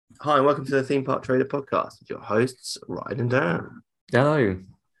Hi, and welcome to the Theme Park Trader podcast with your hosts, Ryan and Dan. Hello.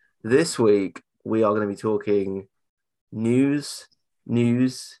 This week, we are going to be talking news,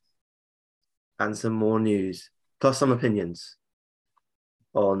 and some more news, plus some opinions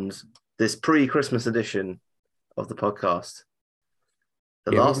on this pre-Christmas edition of the podcast,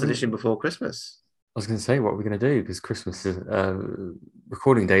 the Yeah, last edition before Christmas. I was going to say, what are we going to do? Because Christmas is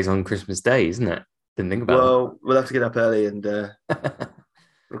recording days on Christmas Day, isn't it? Didn't think about Well, we'll have to get up early and that.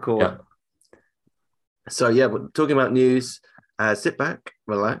 record. Yeah. So, yeah, we're talking about news. Sit back,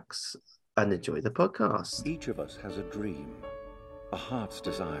 relax, and enjoy the podcast. Each of us has a dream, a heart's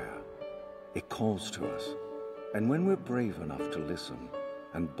desire. It calls to us. And when we're brave enough to listen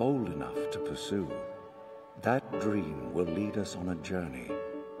and bold enough to pursue, that dream will lead us on a journey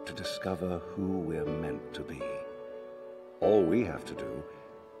to discover who we're meant to be. All we have to do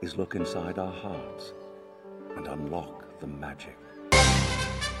is look inside our hearts and unlock the magic.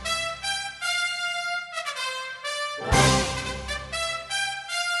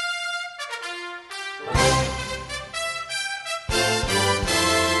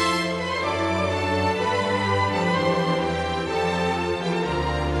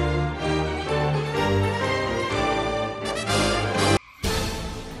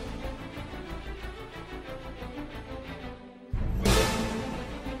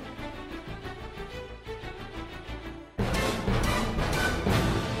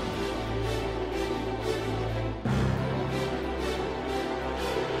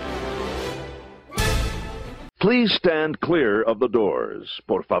 Please stand clear of the doors.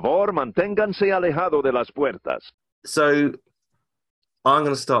 Por favor, manténganse alejado de las puertas. So, I'm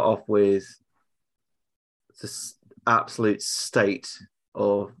going to start off with this absolute state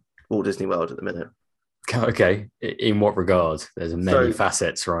of Walt Disney World at the minute. Okay. In what regard? There's many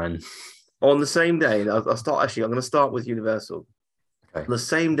facets, Ryan. On the same day, I'm going to start with Universal. Okay. The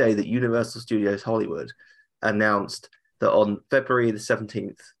same day that Universal Studios Hollywood announced that on February the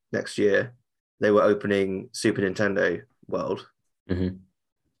 17th next year, they were opening Super Nintendo World. Mm-hmm.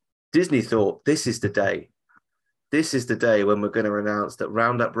 Disney thought, this is the day. This is the day when we're going to announce that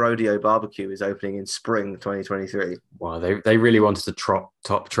Roundup Rodeo Barbecue is opening in spring 2023. Wow, they really wanted to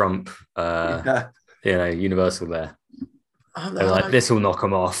top trump, Yeah. Universal there. I'm They're like, this will knock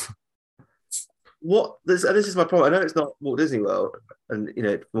them off. This is my problem. I know it's not Walt Disney World and,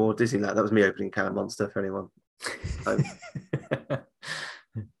 Walt Disneyland. That was me opening Can of Monster for anyone.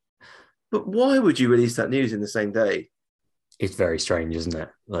 But why would you release that news in the same day? It's very strange, isn't it?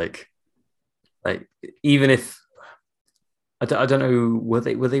 Like even if I don't know, were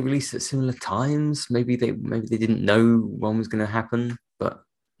they released at similar times? Maybe they didn't know one was going to happen, but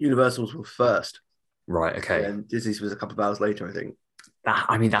Universal's were first, right? Okay, and Disney's was a couple of hours later, I think.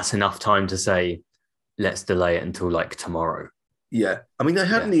 That's enough time to say let's delay it until like tomorrow. Yeah, I mean they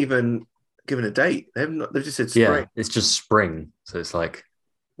hadn't even given a date. They've just said spring. Yeah, it's just spring, so it's like.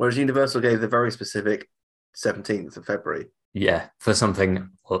 Whereas Universal gave the very specific 17th of February. Yeah, for something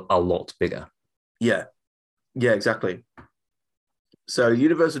a lot bigger. Yeah, exactly. So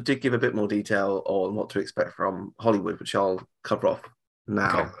Universal did give a bit more detail on what to expect from Hollywood, which I'll cover off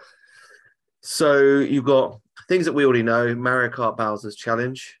now. Okay. So you've got things that we already know, Mario Kart Bowser's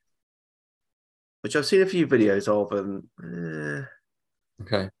Challenge, which I've seen a few videos of, and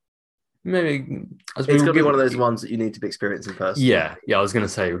okay. Maybe it's going to be one of those ones that you need to be experienced in person. Yeah. I was going to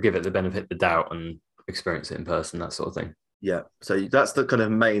say we'll give it the benefit of the doubt and experience it in person, that sort of thing. Yeah, so that's the kind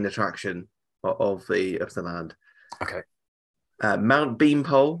of main attraction of the land. Okay. Mount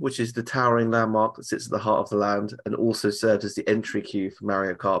Beanpole, which is the towering landmark that sits at the heart of the land and also serves as the entry queue for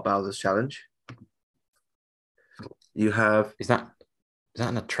Mario Kart Bowser's Challenge. You have is that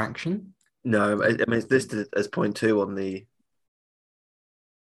an attraction? No, I mean it's listed as point 2 on the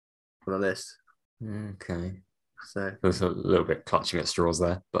list. Okay. So there's a little bit clutching at straws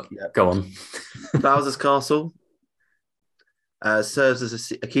there, but go on. Bowser's Castle serves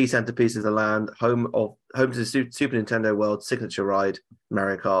as a key centerpiece of the land, home to the Super Nintendo World signature ride,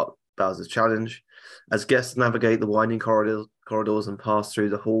 Mario Kart Bowser's Challenge. As guests navigate the winding corridors and pass through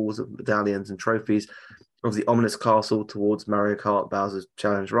the halls of medallions and trophies of the ominous castle towards Mario Kart Bowser's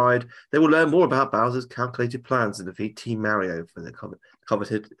Challenge ride, they will learn more about Bowser's calculated plans to defeat Team Mario for the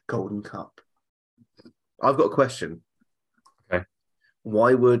coveted Golden Cup. I've got a question. Okay.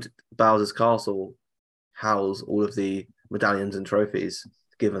 Why would Bowser's Castle house all of the medallions and trophies,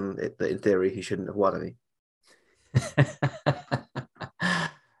 given that in theory he shouldn't have won any?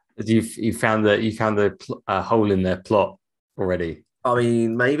 You found the hole in their plot already. I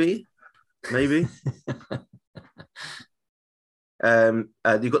mean, maybe. You've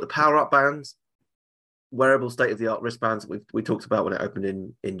got the power-up bands. wearable state-of-the-art wristbands that we talked about when it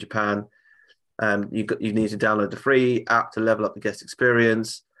opened in Japan. You need to download the free app to level up the guest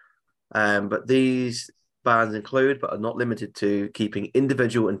experience. But these bands include, but are not limited to, keeping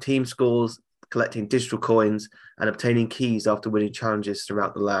individual and team scores, collecting digital coins, and obtaining keys after winning challenges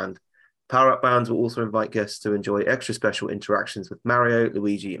throughout the land. Power-up bands will also invite guests to enjoy extra special interactions with Mario,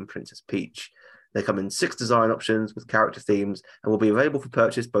 Luigi, and Princess Peach. They come in 6 design options with character themes and will be available for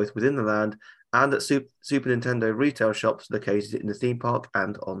purchase both within the land and at Super Nintendo retail shops located in the theme park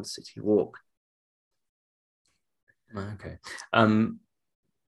and on City Walk. Okay.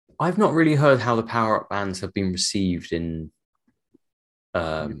 I've not really heard how the power-up bands have been received in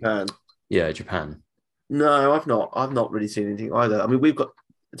Japan. Yeah, Japan. No, I've not really seen anything either. I mean, we've got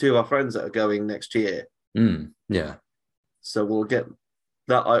 2 of our friends that are going next year. Yeah. So we'll get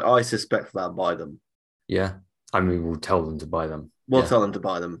that. I suspect they'll buy them. Yeah. I mean, we'll tell them to buy them. We'll tell them to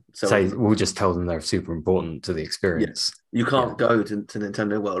buy them. So we'll just tell them they're super important to the experience. You can't go to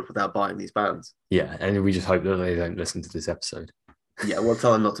Nintendo World without buying these bands. Yeah, and we just hope that they don't listen to this episode. Yeah, we'll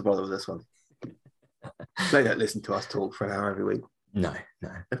tell them not to bother with this one. They don't listen to us talk for an hour every week. No.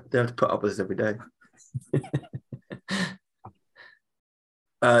 They have to put up with us every day.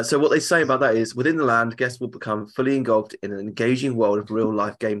 So what they say about that is, within the land, guests will become fully engulfed in an engaging world of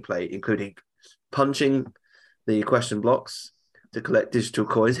real-life gameplay, including punching the question blocks to collect digital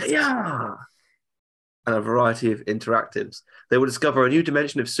coins, and a variety of interactives. They will discover a new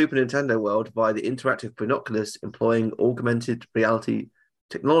dimension of Super Nintendo World via the interactive binoculars, employing augmented reality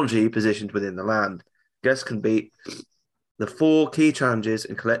technology positioned within the land. Guests can beat the 4 key challenges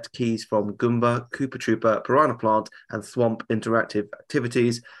and collect keys from Goomba, Koopa Troopa, Piranha Plant, and Thwomp interactive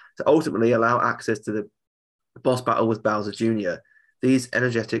activities to ultimately allow access to the boss battle with Bowser Jr. These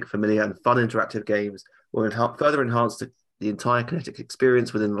energetic, familiar, and fun interactive games will further enhance the entire kinetic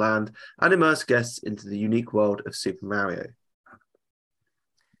experience within the land and immerse guests into the unique world of Super Mario.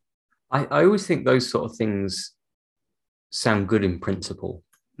 I always think those sort of things sound good in principle,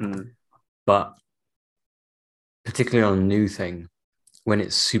 but particularly on a new thing, when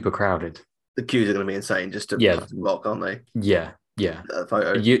it's super crowded, the queues are going to be insane just to block, aren't they? Yeah.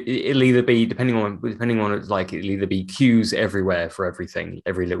 Photo. It'll either be depending on it's like, it'll either be queues everywhere for everything,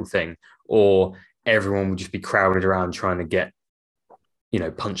 every little thing, or everyone will just be crowded around trying to get,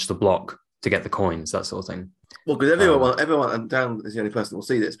 punch the block to get the coins, that sort of thing. Well, because everyone, and Dan is the only person who will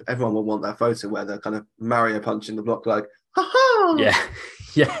see this, but everyone will want that photo where they're kind of Mario punching the block, like, ha ha!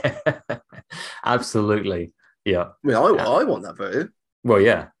 Yeah, absolutely. Yeah. I mean, I want that photo. Well,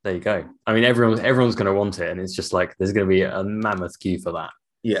 yeah, there you go. I mean, everyone's going to want it, and it's just like there's going to be a mammoth queue for that.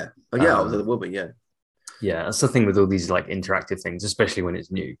 Yeah. There will be, yeah. Yeah, that's the thing with all these like interactive things, especially when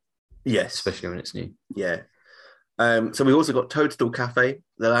it's new. Yes. Especially when it's new. Yeah. So we've also got Toadstool Cafe.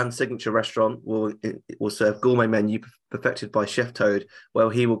 The land's signature restaurant will serve gourmet menu perfected by Chef Toad, where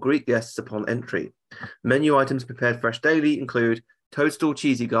he will greet guests upon entry. Menu items prepared fresh daily include Toadstool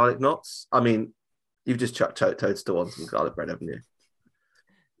cheesy garlic knots. I mean, you've just chucked Toadstool on some garlic bread, haven't you?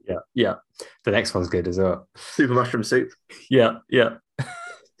 Yeah. The next one's good as well. Super mushroom soup. Yeah.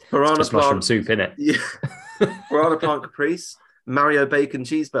 Piranha plant mushroom soup in it. Yeah. Piranha plant caprice, Mario bacon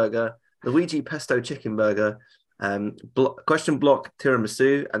cheeseburger, Luigi pesto chicken burger, question block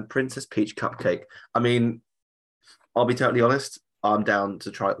tiramisu, and Princess Peach cupcake. I mean, I'll be totally honest, I'm down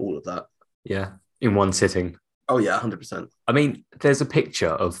to try all of that. Yeah, in one sitting. Oh yeah, 100%. I mean, there's a picture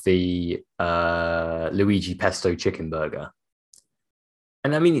of the Luigi pesto chicken burger,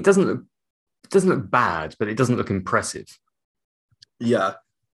 and I mean, it doesn't look bad, but it doesn't look impressive. Yeah,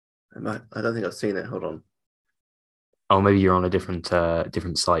 I don't think I've seen it. Hold on. Oh, maybe you're on a different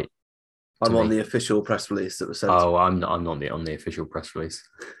site. I'm on the official press release that was sent. Oh, I'm not on the official press release.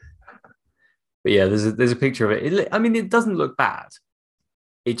 But yeah, there's a picture of it. I mean, it doesn't look bad.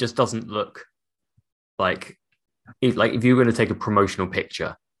 It just doesn't look like if you were going to take a promotional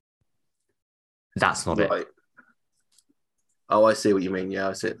picture, that's not it. Oh, I see what you mean. Yeah,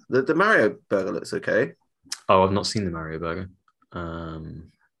 I see it. The Mario burger looks okay. Oh, I've not seen the Mario burger.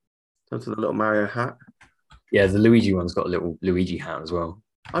 Down to the little Mario hat. Yeah, the Luigi one's got a little Luigi hat as well.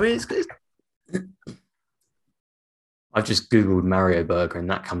 I mean, it's I've just Googled Mario burger and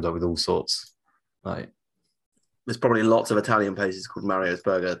that comes up with all sorts. Like, there's probably lots of Italian places called Mario's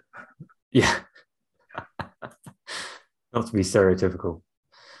Burger. Yeah. Not to be stereotypical.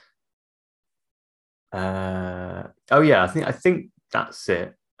 Oh yeah, I think that's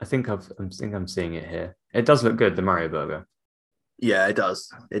it. I think I'm seeing it here. It does look good, the Mario burger. Yeah, it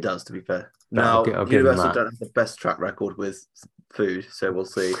does. It does, to be fair. Now, I'll Universal don't have the best track record with food, so we'll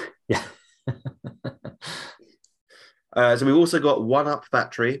see. Yeah. So we've also got One Up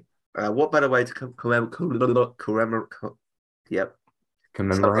Factory. What better way to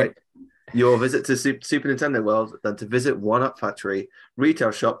Commemorate. your visit to Super Nintendo World than to visit One Up Factory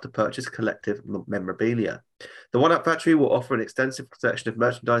retail shop to purchase collective memorabilia. The One Up Factory will offer an extensive collection of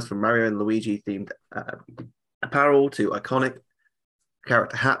merchandise from Mario and Luigi themed apparel to iconic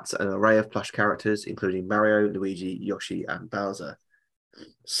character hats and an array of plush characters, including Mario, Luigi, Yoshi, and Bowser.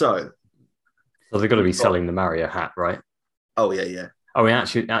 So they've got to be selling the Mario hat, right? Oh yeah. Oh,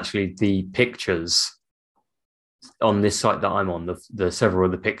 actually, the pictures on this site that I'm on, the several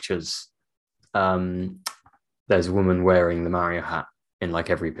of the pictures, there's a woman wearing the Mario hat in like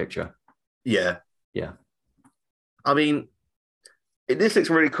every picture. Yeah. I mean, this looks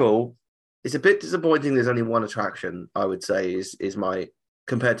really cool. It's a bit disappointing. There's only one attraction, I would say, is my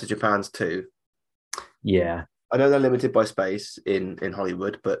compared to Japan's two. Yeah. I know they're limited by space in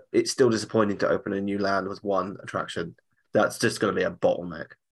Hollywood, but it's still disappointing to open a new land with one attraction. That's just going to be a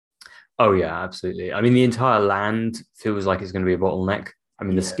bottleneck. Oh yeah, absolutely. I mean, the entire land feels like it's going to be a bottleneck. I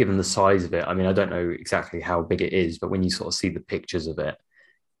mean, given the size of it, I mean, I don't know exactly how big it is, but when you sort of see the pictures of it,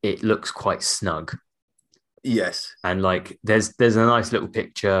 it looks quite snug. Yes. And like, there's a nice little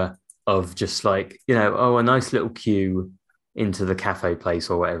picture of just like, a nice little queue into the cafe place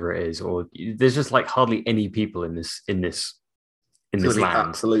or whatever it is, or there's just like hardly any people in this land.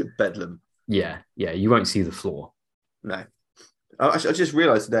 Absolute bedlam. Yeah, you won't see the floor. No. I just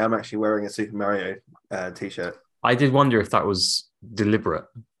realized today I'm actually wearing a Super Mario t-shirt. I did wonder if that was deliberate.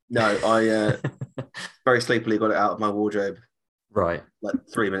 No, I very sleepily got it out of my wardrobe. Right. Like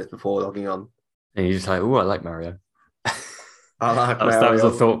 3 minutes before logging on. And you're just like, oh, I like Mario. I like Mario. That was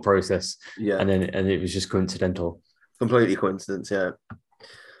the thought process. Yeah. And it was just coincidental. Completely coincidence, yeah.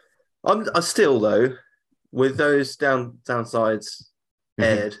 I'm still, though, with those downsides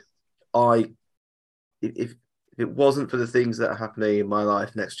aired, if it wasn't for the things that are happening in my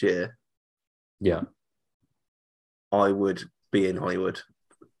life next year, yeah, I would be in Hollywood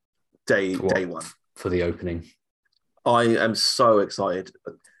day one for the opening. I am so excited.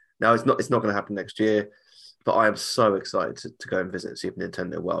 Now it's not going to happen next year, but I am so excited to go and visit Super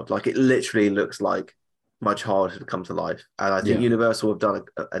Nintendo World. Like, it literally looks like my childhood had come to life, and I think Universal have done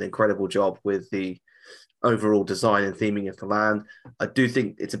an incredible job with the overall design and theming of the land. I do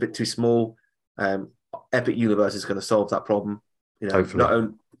think it's a bit too small. Epic Universe is going to solve that problem.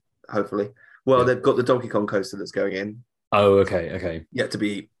 Hopefully. Well, they've got the Donkey Kong coaster that's going in. Oh, okay. Yet to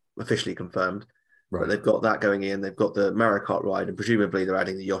be officially confirmed. Right. But they've got that going in. They've got the Mario Kart ride, and presumably they're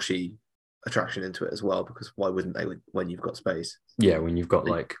adding the Yoshi attraction into it as well, because why wouldn't they when you've got space? Yeah, when you've got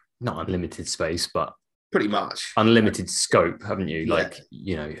like not unlimited space, but pretty much unlimited scope, haven't you?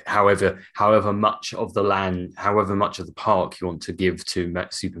 Yeah. Like, however much of the land, however much of the park you want to give to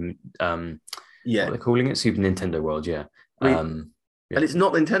Super what are they calling it? Super Nintendo World, yeah. And it's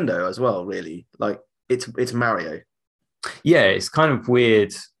not Nintendo as well, really. Like, it's Mario. Yeah, it's kind of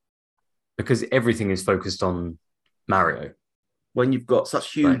weird because everything is focused on Mario. When you've got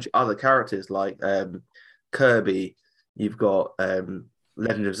such huge other characters like Kirby, you've got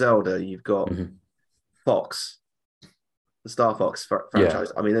Legend of Zelda, you've got Fox, the Star Fox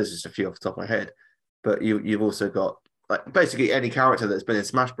franchise. I mean, there's just a few off the top of my head, but you've also got like basically any character that's been in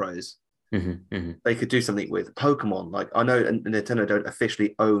Smash Bros. They could do something with Pokemon. Like, I know Nintendo don't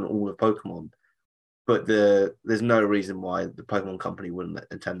officially own all of Pokemon, but there's no reason why the Pokemon company wouldn't let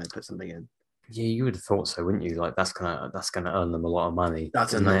Nintendo put something in. Yeah, you would have thought so, wouldn't you? Like, that's gonna earn them a lot of money.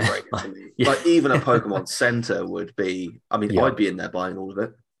 That's a no-brainer to me. Yeah. Like, even a Pokemon Center would be. I mean, I'd be in there buying all of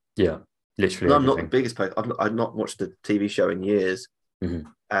it. Yeah, literally. I'm not the biggest Pokemon. I've not watched a TV show in years, and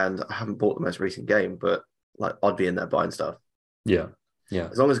I haven't bought the most recent game. But like, I'd be in there buying stuff. Yeah.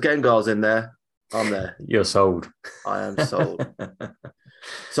 As long as Gengar's in there, I'm there. You're sold. I am sold.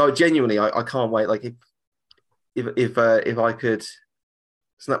 So genuinely, I can't wait. Like, if I could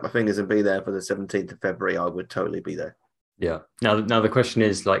snap my fingers and be there for the 17th of February, I would totally be there. Yeah. Now the question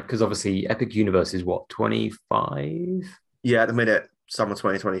is, like, because obviously Epic Universe is what, 25? Yeah, at the minute, summer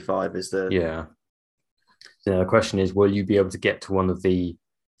 2025 is the. Yeah. So now the question is, will you be able to get to one of the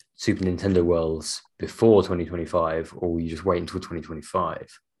Super Nintendo Worlds before 2025, or will you just wait until 2025?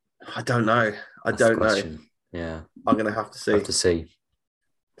 I don't know. I don't know. Yeah. I'm going to have to see. It's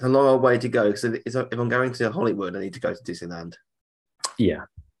a long old way to go. So if I'm going to Hollywood, I need to go to Disneyland. Yeah.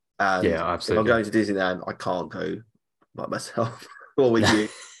 Yeah, absolutely. If I'm going to Disneyland, I can't go by myself or with you.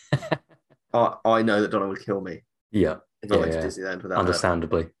 I know that Donna would kill me. Yeah. If I went to Disneyland without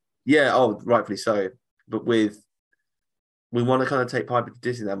understandably. her. Yeah, rightfully so. But we want to kind of take Piper to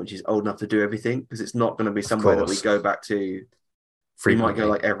Disneyland when she's old enough to do everything, because it's not going to be somewhere that we go back to. We might go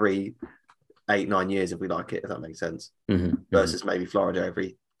like every 8-9 years if we like it, if that makes sense. Versus maybe Florida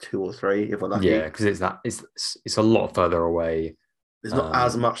every 2 or 3 if we're lucky. Yeah, because it's a lot further away. There's not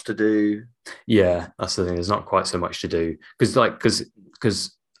as much to do. Yeah, that's the thing. There's not quite so much to do because I'd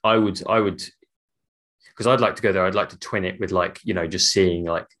like to go there. I'd like to twin it with like, you know, just seeing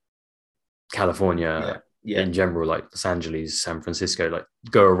like California in general, like Los Angeles, San Francisco, like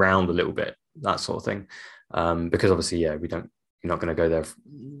go around a little bit, that sort of thing. Because obviously, you're not going to go there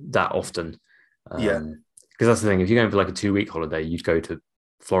that often. Because that's the thing. If you're going for like a 2-week holiday, you'd go to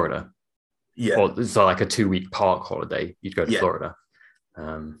Florida. Yeah. Or so like a 2-week park holiday, you'd go to Florida.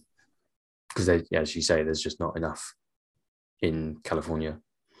 Because as you say, there's just not enough in California.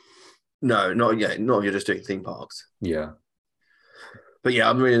 No, not yet. Not if you're just doing theme parks. Yeah. But yeah,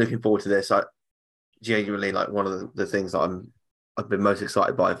 I'm really looking forward to this. I genuinely like one of the things that I've been most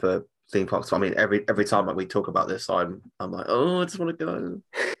excited by for theme parks. I mean, every time like we talk about this, I'm like, oh, I just want to go.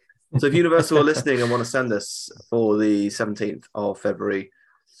 So if Universal are listening and want to send us for the 17th of February,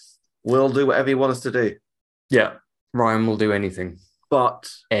 we'll do whatever you want us to do. Yeah, Ryan will do anything. But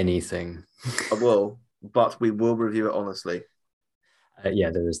anything. I will. But we will review it honestly.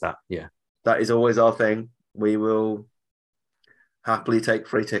 There is that. Yeah, that is always our thing. We will happily take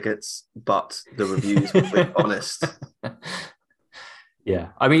free tickets, but the reviews will be honest. Yeah,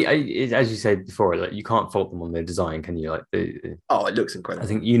 I mean, as you said before, like you can't fault them on their design, can you? Like, it looks incredible. I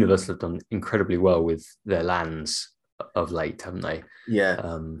think Universal have done incredibly well with their lands of late, haven't they? Yeah,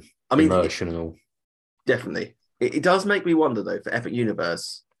 I mean, immersion and all. Definitely, it does make me wonder though. For Epic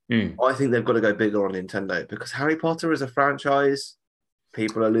Universe, I think they've got to go bigger on Nintendo because Harry Potter is a franchise.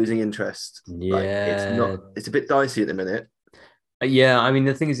 People are losing interest. Yeah, it's a bit dicey at the minute. Yeah, I mean,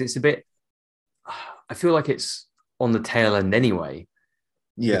 the thing is, it's a bit. I feel like it's on the tail end anyway.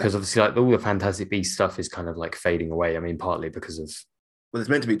 Yeah, because obviously, like all the Fantastic Beasts stuff is kind of like fading away. I mean, partly because of. Well, there's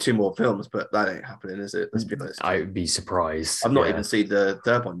meant to be 2 more films, but that ain't happening, is it? Let's be honest. I would be surprised. I've not even seen the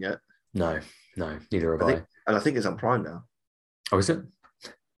 3rd one yet. No, neither have I. And I think it's on Prime now. Oh, is it?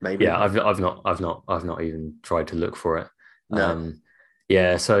 Maybe. Yeah, I've not even tried to look for it. No.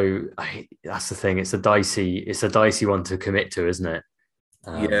 Yeah, so that's the thing. It's a dicey one to commit to, isn't it?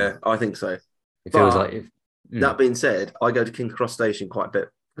 Yeah, I think so. It feels like. That being said, I go to King's Cross Station quite a bit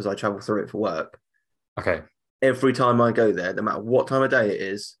because I travel through it for work. Okay. Every time I go there, no matter what time of day it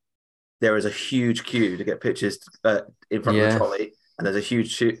is, there is a huge queue to get pictures in front of the trolley, and there's a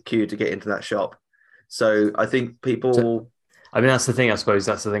huge queue to get into that shop. So I think people. I mean, that's the thing. I suppose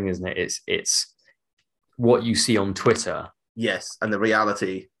that's the thing, isn't it? It's what you see on Twitter. Yes, and the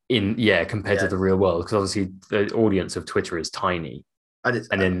reality compared to the real world, because obviously the audience of Twitter is tiny, and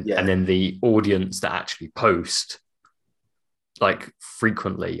then the audience that actually post like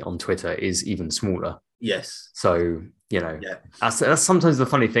frequently on Twitter is even smaller. Yes. So that's sometimes the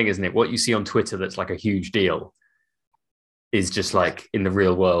funny thing, isn't it? What you see on Twitter that's like a huge deal is just like in the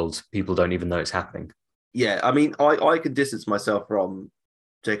real world, people don't even know it's happening. Yeah, I mean, I can distance myself from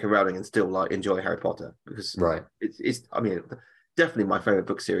J.K. Rowling and still like enjoy Harry Potter because it's I mean, definitely my favorite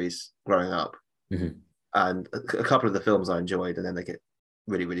book series growing up, and a couple of the films I enjoyed, and then they get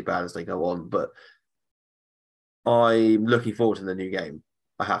really, really bad as they go on. But I'm looking forward to the new game.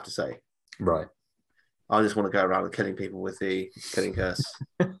 I have to say, right. I just want to go around killing people with the killing curse.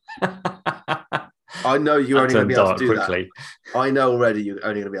 I know you're only going to be able to do quickly. That. I know already you're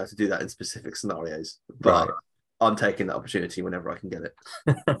only going to be able to do that in specific scenarios, but I'm taking that opportunity whenever I can get it.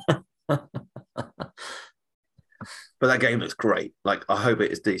 But that game looks great. Like, I hope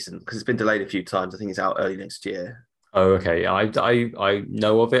it is decent because it's been delayed a few times. I think it's out early next year. Oh, okay. I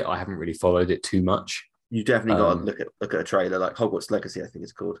know of it. I haven't really followed it too much. You definitely got to look at a trailer, like Hogwarts Legacy, I think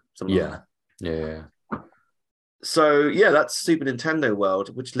it's called. Yeah. So, yeah, that's Super Nintendo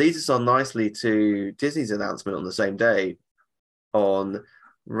World, which leads us on nicely to Disney's announcement on the same day on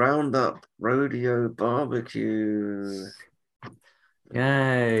Roundup Rodeo Barbecue.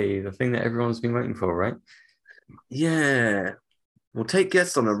 Yay, the thing that everyone's been waiting for, right? Yeah. We'll take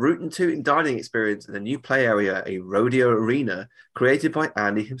guests on a rootin' tootin' dining experience in a new play area, a rodeo arena, created by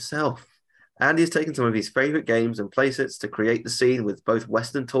Andy himself. Andy has taken some of his favourite games and playsets to create the scene with both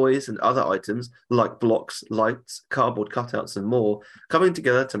Western toys and other items like blocks, lights, cardboard cutouts and more, coming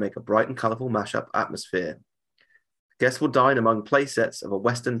together to make a bright and colourful mashup atmosphere. Guests will dine among playsets of a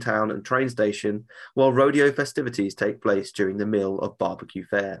Western town and train station, while rodeo festivities take place during the meal of barbecue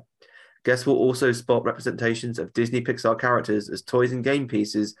fare. Guests will also spot representations of Disney Pixar characters as toys and game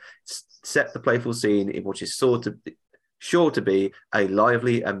pieces set the playful scene in which is sure to be a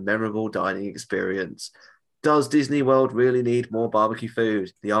lively and memorable dining experience. Does Disney World really need more barbecue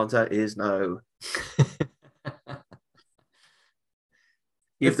food? The answer is no.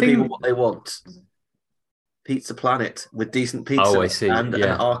 Give the people what they want. Pizza Planet with decent pizza. Oh, I see. And an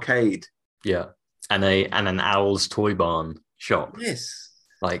Yeah. arcade. Yeah. And an Owl's Toy Barn shop. Yes.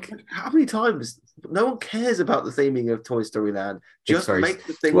 Like, How many times? No one cares about the theming of Toy Story Land. Just very- make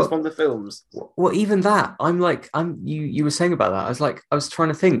the things Well- from the films. well, even that, you were saying about that. I was trying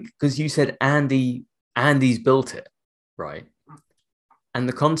to think because you said Andy's built it, right? And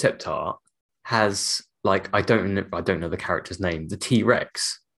the concept art has like, I don't know the character's name, the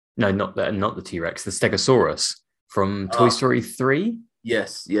T-Rex. No, not the T-Rex, the Stegosaurus from Toy Story 3,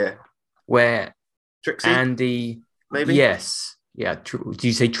 Yes, yeah. where Trixie, Andy, maybe? yes. Yeah. Do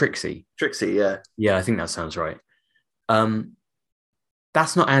you say Trixie? Trixie, yeah. Yeah, I think that sounds right.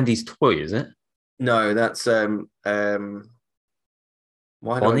 That's not Andy's toy, is it? No, that's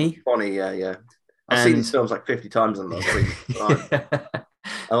Bonnie? Bonnie, yeah. I've seen these films like 50 times in the last week.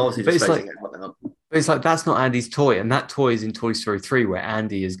 I'm obviously But just it's facing it right now. But it's like that's not Andy's toy, and that toy is in Toy Story 3 where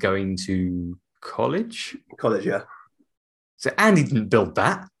Andy is going to college. College, yeah. So Andy didn't build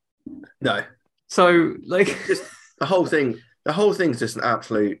that. No. So like Just the whole thing's just an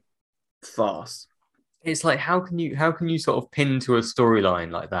absolute farce. it's like how can you sort of pin to a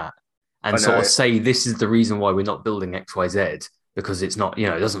storyline like that and I sort know. of say this is the reason why we're not building XYZ because it's not,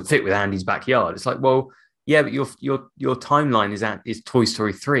 it doesn't fit with Andy's backyard. It's like, well, yeah, but your timeline is Toy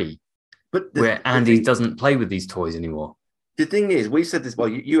Story 3, But where Andy doesn't play with these toys anymore. the thing is, we said this, well,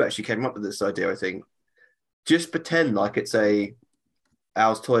 you actually came up with this idea, I think. Just pretend like it's a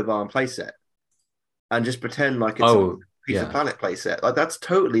Al's Toy Barn playset. And just pretend like it's a Pizza Planet playset. Like that's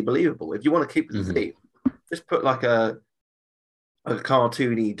totally believable. If you want to keep the theme, just put like a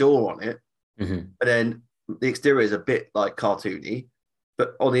cartoony door on it. Mm-hmm. And then the exterior is a bit like cartoony,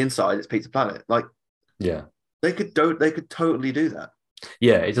 but on the inside it's Pizza Planet. Like Yeah. they could totally do that.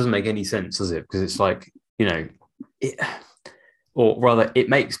 Yeah, it doesn't make any sense, does it? Because it's like, or rather, it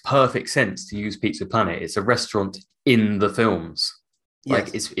makes perfect sense to use Pizza Planet. It's a restaurant in the films.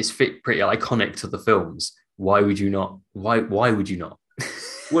 Like Yes. it's pretty iconic to the films. Why would you not? Why would you not?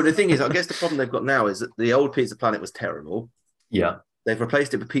 Well, the thing is, I guess the problem they've got now is that the old Pizza Planet was terrible. Yeah, They've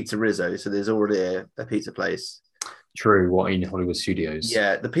replaced it with Pizza Rizzo, so there's already a pizza place. true. What in Hollywood Studios?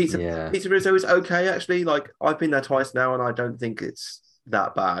 Yeah, the Pizza Rizzo is okay actually. Like I've been there twice now, and I don't think it's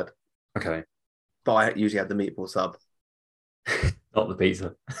that bad. Okay. But I usually have the meatball sub. Not the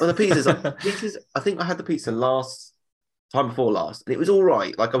pizza. Well, the pizzas. I think I had the pizza time before last, and it was all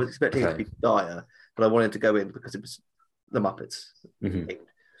right. Like I was expecting it to be dire, but I wanted to go in because it was the Muppets.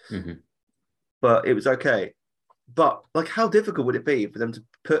 Mm-hmm. Mm-hmm. But it was okay. But like, how difficult would it be for them to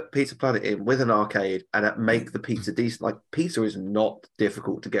put Pizza Planet in with an arcade and make the pizza decent? Like, pizza is not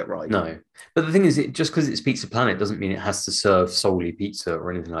difficult to get right. No, but the thing is, just because it's Pizza Planet doesn't mean it has to serve solely pizza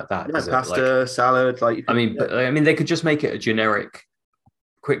or anything like that. No, pasta, salad. Like, they could just make it a generic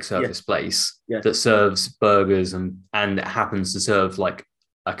quick service place that serves burgers and it happens to serve like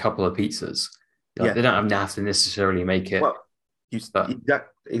a couple of pizzas. Like, they don't have to necessarily make it. Well,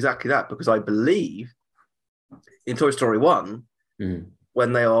 exactly that, because I believe in Toy Story 1,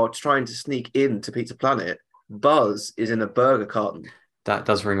 when they are trying to sneak into Pizza Planet, Buzz is in a burger carton. That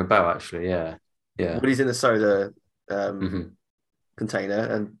does ring a bell, actually. Yeah. Woody's in a soda container,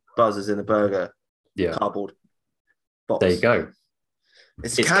 and Buzz is in a burger cardboard box. There you go.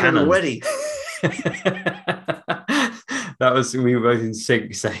 It's canon already. We were both in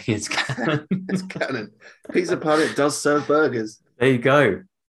sync saying it's canon. It's canon. Pizza Planet does serve burgers. There you go.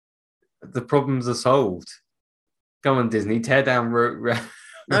 The problems are solved. Come on, Disney, tear down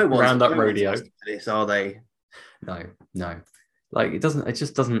Roundup Rodeo. This, are they? No. Like it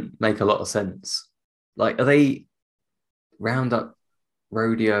just doesn't make a lot of sense. Like, are they Roundup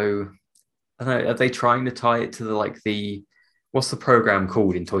Rodeo? I don't know. Are they trying to tie it to what's the program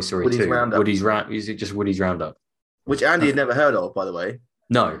called in Toy Story 2? Woody's Roundup. Is it just Woody's Roundup? Which Andy had never heard of, by the way.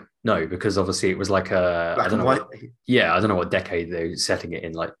 No, because obviously it was like I don't know what decade they were setting it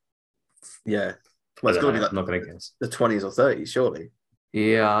in. Like, yeah, well, it's got to be like I'm not going to guess the 20s or 30s, surely.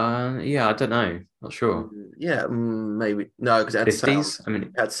 Yeah, I don't know, not sure. Yeah, maybe no, because it had 50s. sound. I mean,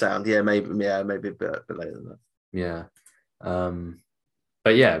 it had sound. Yeah, maybe a bit later than that.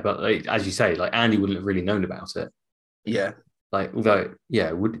 Yeah, but like, as you say, like Andy wouldn't have really known about it. Yeah, like although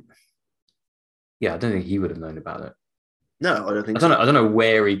I don't think he would have known about it. No, I don't think. I don't know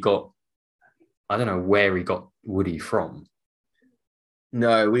where he got. I don't know where he got Woody from.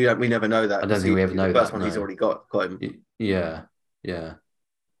 No, we never know that. I don't think we ever know that. The first one he's already got him. Yeah.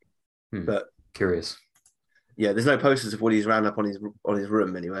 But curious. Yeah, there's no posters of Woody's Roundup on his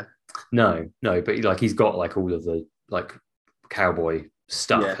room anywhere. No, but like he's got like all of the like cowboy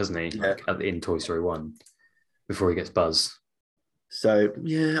stuff, hasn't he? Yeah. Like, in Toy Story 1 before he gets Buzz. So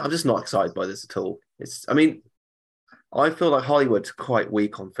yeah, I'm just not excited by this at all. I mean, I feel like Hollywood's quite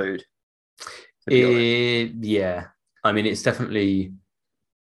weak on food. To be honest. Yeah. I mean, it's definitely.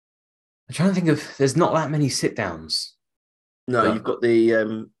 I'm trying to think of. There's not that many sit downs. No, But- you've got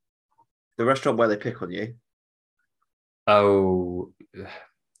the restaurant where they pick on you. Oh,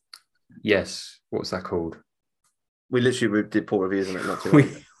 yes. What's that called? We literally did poor reviews on it not too long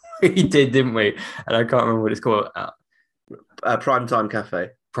ago. We did, didn't we? And I can't remember what it's called. Primetime Cafe.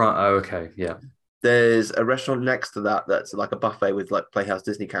 Oh, okay. Yeah. There's a restaurant next to that that's like a buffet with like Playhouse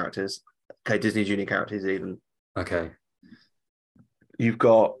Disney characters. Okay, Disney Junior characters even. Okay. You've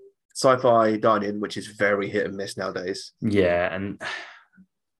got Sci-Fi Dining, which is very hit and miss nowadays. Yeah, and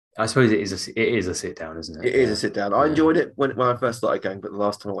I suppose it is a sit down, isn't it? It is a sit down. I enjoyed it when I first started going, but the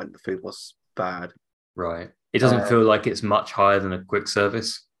last time I went, the food was bad. Right. It doesn't feel like it's much higher than a quick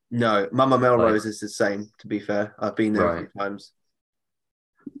service. No, Mama Melrose is the same, to be fair. I've been there a few times.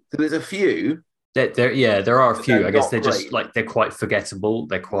 So there's a few. There are a few. I guess they're great. just like they're quite forgettable.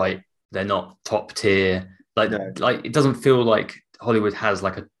 They're not top tier. Like No. like it doesn't feel like Hollywood has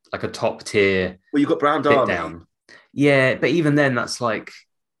like a top tier Well, you've got Brown sit Derby. down. Yeah, but even then that's like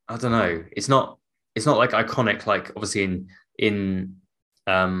I don't know. It's not like iconic like obviously in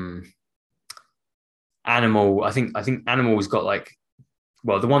Animal. I think Animal's got like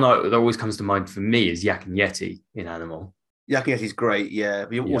the one that always comes to mind for me is Yak and Yeti in Animal. Yak and Yeti's great, yeah.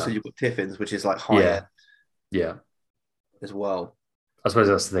 But also you've got Tiffin's, which is like higher Yeah. as well. I suppose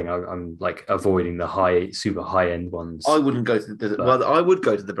that's the thing. I'm like avoiding the super high end ones. I wouldn't go to I would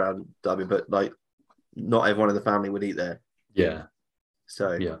go to the Brown Derby, but like not everyone in the family would eat there. Yeah.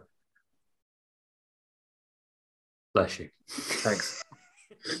 So yeah. Bless you. Thanks.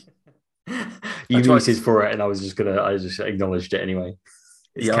 You muted for it, and I just acknowledged it anyway.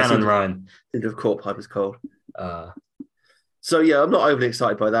 It's canon, Ryan. Think of Court Piper's Cold. Uh, So yeah, I'm not overly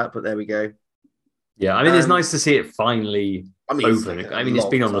excited by that, but there we go. Yeah, I mean, it's nice to see it finally open. It's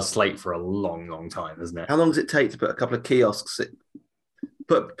been on the slate for a long, long time, hasn't it? How long does it take to put a couple of kiosks,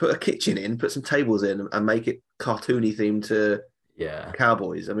 put a kitchen in, put some tables in, and make it cartoony themed to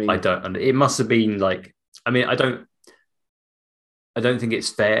cowboys? I mean, I don't. It must have been like. I mean, I don't think it's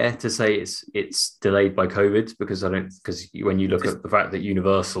fair to say it's delayed by COVID because when you look at the fact that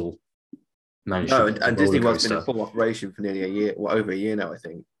Universal managed and Disney World's been in full operation for nearly a year, over a year now, I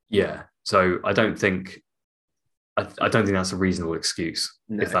think. Yeah, so I don't think that's a reasonable excuse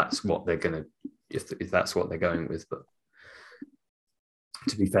if that's what they're gonna if that's what they're going with. But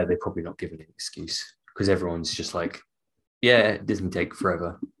to be fair, they're probably not giving an excuse because everyone's just like, yeah, Disney take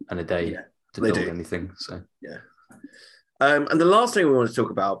forever and a day to build anything. So yeah. And the last thing we want to talk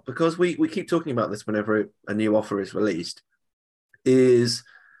about, because we keep talking about this whenever a new offer is released, is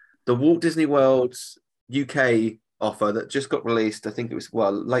the Walt Disney World's UK offer that just got released. I think it was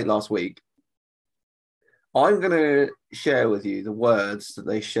late last week. I'm going to share with you the words that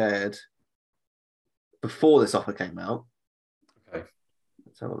they shared before this offer came out. Okay.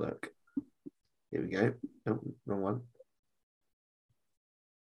 Let's have a look. Here we go. Oh, wrong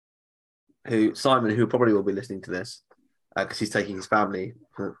one. Simon, who probably will be listening to this, because he's taking his family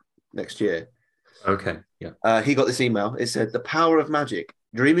for next year. Okay, yeah. He got this email. It said, "The power of magic.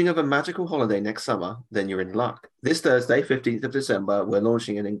 Dreaming of a magical holiday next summer? Then you're in luck. This Thursday, 15th of December, we're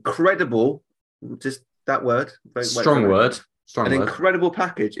launching an incredible," just that word. Strong word. Incredible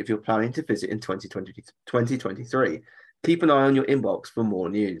package if you're planning to visit in 2023. Keep an eye on your inbox for more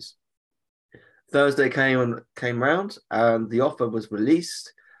news. Thursday came round and the offer was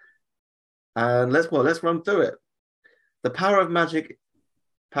released. And let's run through it. The power of magic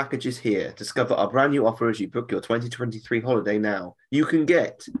package is here. Discover our brand new offer as you book your 2023 holiday now. You can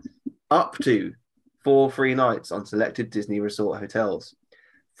get up to 4 free nights on selected Disney Resort hotels.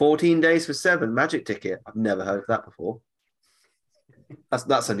 14 days for 7 magic ticket. I've never heard of that before.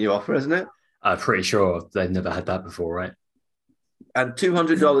 That's a new offer, isn't it? I'm pretty sure they've never had that before, right? And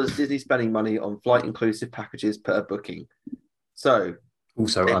 $200 Disney spending money on flight inclusive packages per booking. So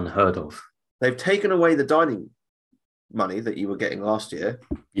also unheard of. They've taken away the dining money that you were getting last year,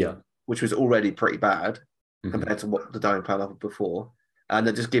 which was already pretty bad compared to what the dining plan offered before, and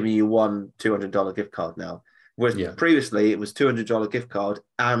they're just giving you one $200 gift card now. Whereas previously it was $200 gift card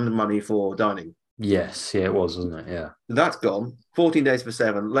and money for dining. Yes, it was, wasn't it? Yeah, that's gone. 14 days for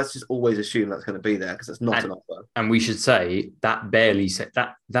 7. Let's just always assume that's going to be there because it's not an offer. And we should say that barely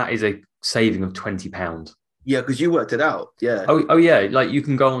that is a saving of £20. Yeah, because you worked it out. Yeah. Oh yeah, like you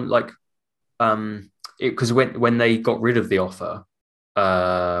can go on like. Because when they got rid of the offer,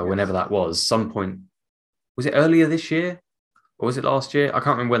 whenever that was, some point, was it earlier this year or was it last year? I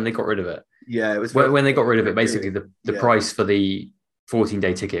can't remember when they got rid of it. Yeah, it was when they got rid of it. Basically, the price for the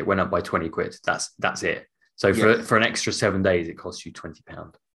 14-day ticket went up by 20 quid. That's it. So for an extra 7 days, it costs you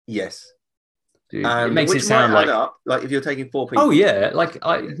 £20. Yes. Dude, it makes which it sound might add like, up, like if you're taking 4 people. oh yeah, like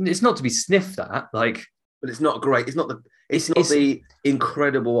it's not to be sniffed at. Like, but it's not great. It's not It's- the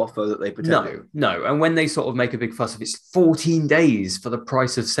incredible offer that they pretend. no. And when they sort of make a big fuss, if it's 14 days for the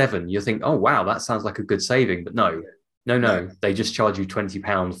price of 7, you think, oh wow, that sounds like a good saving. But no. They just charge you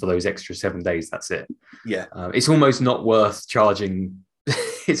 £20 for those extra 7 days. That's it. Yeah. It's almost not worth charging.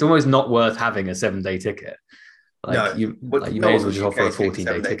 It's almost not worth having a 7-day ticket. Like you may as well just offer a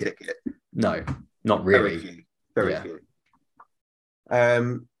 14-day ticket. No, not really. Very few.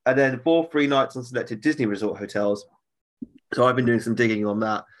 And then 4 free nights on selected Disney resort hotels. So I've been doing some digging on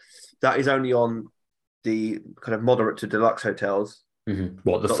that. That is only on the kind of moderate to deluxe hotels. Mm-hmm.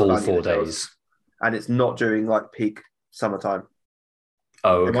 What, the Not full the value 4 hotels. days? And it's not during like peak summertime.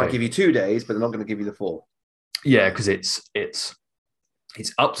 Oh, okay. They might give you 2 days, but they're not going to give you the 4. Yeah, because it's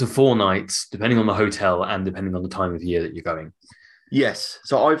up to 4 nights, depending on the hotel and depending on the time of year that you're going. Yes.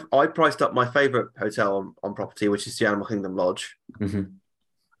 So I priced up my favourite hotel on property, which is the Animal Kingdom Lodge,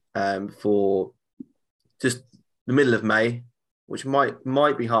 for just the middle of May, which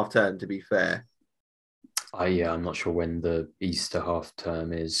might be half term, to be fair. I'm not sure when the Easter half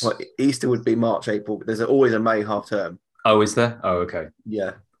term is. Well, Easter would be March, April, but there's always a May half term. Oh, is there? Oh, okay.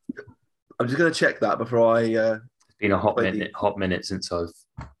 Yeah. I'm just going to check that before I... It's been a hot minute since I've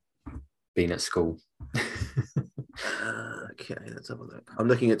been at school. Okay, let's have a look. I'm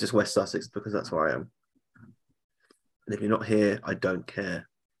looking at just West Sussex because that's where I am. And if you're not here, I don't care.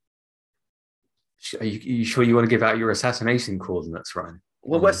 Are you sure you want to give out your assassination coordinates, Ryan?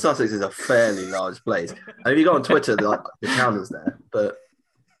 Well, West Sussex is a fairly large place. And if you go on Twitter, like the town is there, but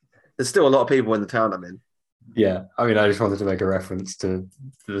there's still a lot of people in the town I'm in. Yeah, I mean, I just wanted to make a reference to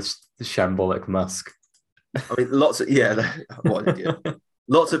the shambolic Musk. I mean, lots of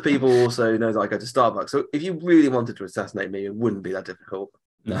people also know that I go to Starbucks. So if you really wanted to assassinate me, it wouldn't be that difficult.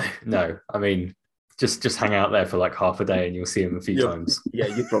 No. I mean, just hang out there for like half a day and you'll see him a few times. Yeah,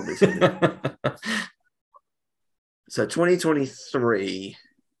 you've probably seen it. So 2023.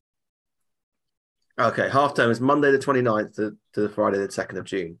 Okay, half term is Monday the 29th to Friday the 2nd of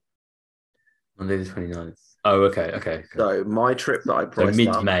June. Monday the 29th. Oh, okay. So my trip that I priced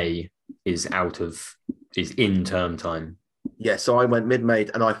mid-May is in term time. Yeah, so I went mid-May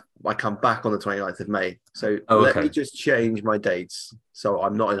and I come back on the 29th of May. So let me just change my dates so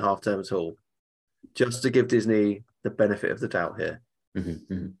I'm not in half term at all. Just to give Disney the benefit of the doubt here.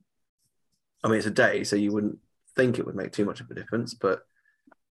 Mm-hmm. I mean, it's a day, so you wouldn't think it would make too much of a difference, but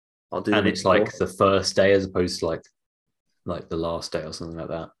I'll do. And it's like the first day as opposed to like the last day or something like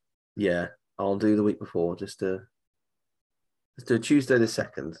that. Yeah, I'll do the week before. Let's do Tuesday the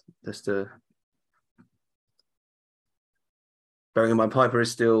 2nd. Bearing in mind, Piper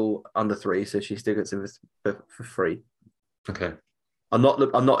is still under 3, so she still gets in for free. Okay. I'm not.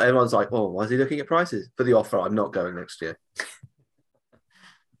 Everyone's like, oh, why is he looking at prices for the offer? I'm not going next year.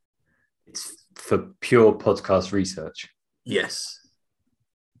 It's for pure podcast research. Yes.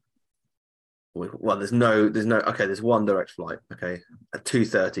 Well, there's no. Okay, there's one direct flight. Okay, at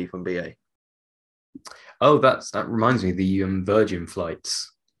 2:30 from BA. Oh, that reminds me. The Virgin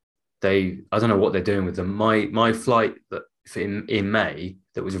flights. I don't know what they're doing with them. My flight that in May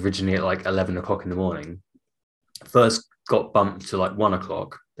that was originally at like 11 o'clock in the morning first got bumped to like 1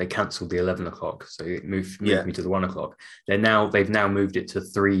 o'clock. They cancelled the 11 o'clock, so it moved me to the 1 o'clock. They've now moved it to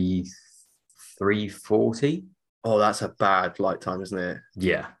 3:40. Oh, that's a bad flight time, isn't it?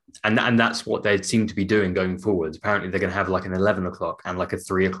 Yeah, and that's what they seem to be doing going forward. Apparently, they're going to have like an 11 o'clock and like a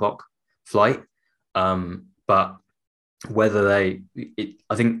 3 o'clock flight. But whether I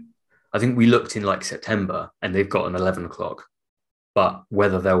think we looked in like September and they've got an 11 o'clock. But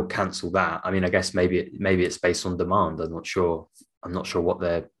whether they'll cancel that, I mean, I guess maybe it's based on demand. I'm not sure what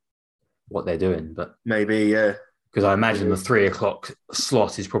they're doing, but maybe, yeah. Because I imagine the 3 o'clock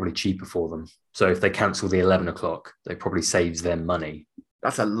slot is probably cheaper for them. So if they cancel the 11 o'clock, it probably saves them money.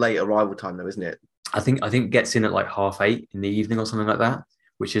 That's a late arrival time, though, isn't it? I think it gets in at like 8:30 in the evening or something like that,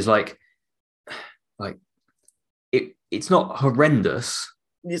 which is like it's not horrendous.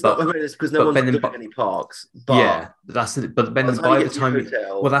 It's not horrendous because no one's doing any parks. But yeah, that's the thing.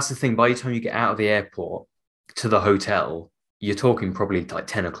 By the time you get out of the airport to the hotel, you're talking probably like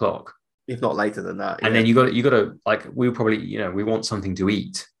 10 o'clock, if not later than that. And then you got to like we'll probably we want something to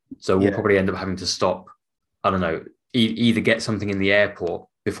eat, so we'll probably end up having to stop. I don't know, either get something in the airport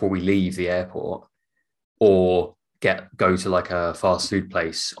before we leave the airport, or go to like a fast food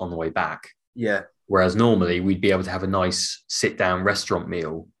place on the way back. Yeah. Whereas normally we'd be able to have a nice sit down restaurant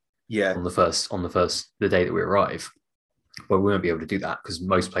meal. Yeah. On the day that we arrive. Well, we won't be able to do that because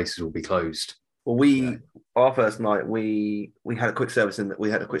most places will be closed. Well, our first night we had a quick service in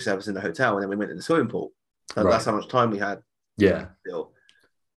the hotel, and then we went to the swimming pool. So Right. that's how much time we had. Yeah. Still,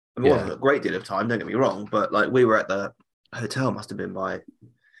 I mean, it Yeah. wasn't a great deal of time. Don't get me wrong, but like we were at the hotel, must have been by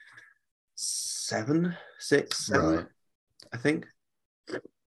 7, 6, 7, Right. I think. But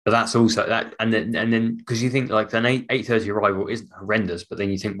that's also that, and then because you think like an 8:30 arrival isn't horrendous, but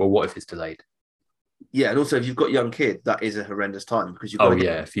then you think, well, what if it's delayed? Yeah, and also if you've got young kids, that is a horrendous time because you've Oh got to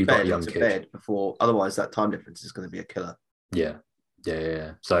yeah, get if you've got a bed young into kid, bed before. Otherwise, that time difference is going to be a killer. yeah.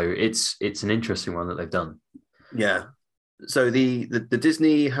 So it's an interesting one that they've done. Yeah. So the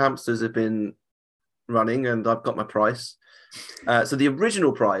Disney hamsters have been running, and I've got my price. So the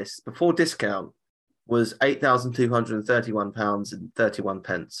original price before discount was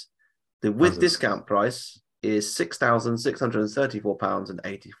 £8,231.31. The with discount price is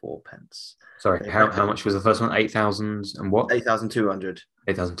 £6,634.84. Sorry, how much was the first one? 8,000 and what? 8,200.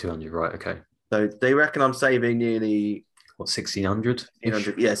 8,200. Right. Okay. So they reckon I'm saving nearly What, 1,600?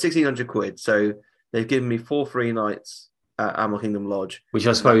 1,600, yeah, 1,600 quid. So they've given me 4 free nights at Animal Kingdom Lodge, which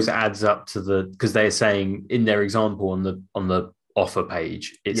I suppose adds up to because they're saying in their example on the offer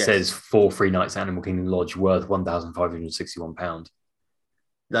page, it says 4 free nights at Animal Kingdom Lodge worth £1,561.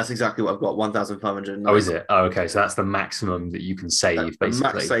 That's exactly what I've got, 1,500. Oh, is it? Oh, okay. So that's the maximum that you can save, basically.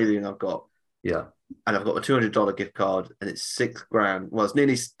 The max saving I've got. Yeah. And I've got a $200 gift card, and it's $6,000. Well, it's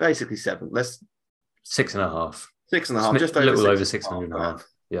nearly basically 7. Let's 6.5. 6.5. Just a little over 6,500.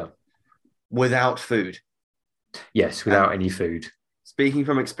 Yeah. Without food. Yes, without any food. Speaking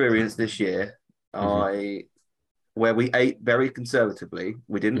from experience this year, where we ate very conservatively,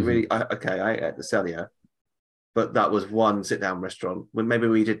 we didn't really. I ate at the Celia, but that was one sit-down restaurant. When maybe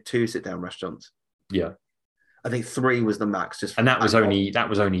we did 2 sit-down restaurants. Yeah, I think 3 was the max. And that was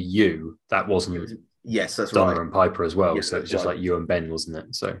only you. That wasn't. Yes, that's Donna right. and Piper as well. Yes, So it was just like you and Ben, wasn't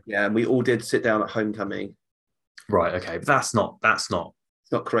it? So yeah, and we all did sit down at Homecoming. Right. Okay, but that's not. It's not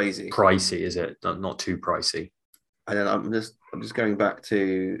crazy. Pricey, is it? Not too pricey. And then I'm just going back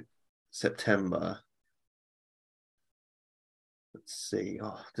to September. Let's see.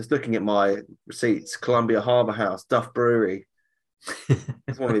 Just looking at my receipts. Columbia Harbour House, Duff Brewery. I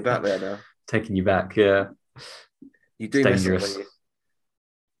just want to be back there now. Taking you back, yeah. You do miss it when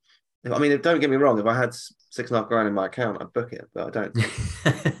you... I mean, don't get me wrong. If I had $6,500 in my account, I'd book it, but I don't.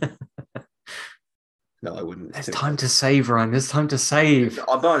 No, I wouldn't. There's time to save, Ryan. There's time to save.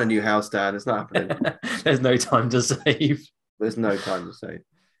 I'm buying a new house, Dan. It's not happening. There's no time to save. There's no time to save.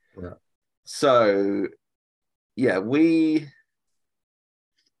 Yeah. So, yeah, we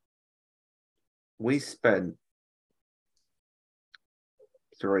spent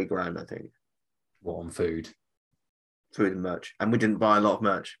 $3,000, I think. What, on food? Food and merch, and we didn't buy a lot of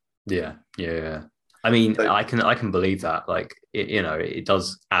merch. Yeah. I mean, so, I can believe that. Like, it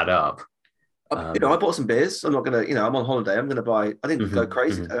does add up. I bought some beers. I'm not gonna, I'm on holiday. I'm gonna buy. I didn't go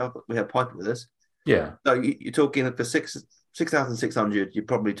crazy. We had Piper with us. Yeah. So you're talking for 6,600. You're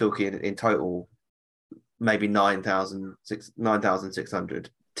probably talking in total, maybe 9,600.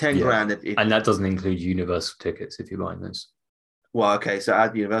 10 grand. And that doesn't include Universal tickets if you're buying those. Well, okay. So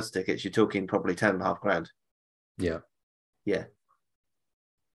add Universal tickets, you're talking probably 10.5 grand. Yeah. Yeah.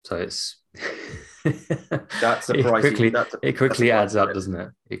 So it's that's a pricey. It quickly adds up, doesn't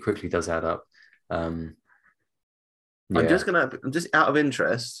it? It quickly does add up. I'm just out of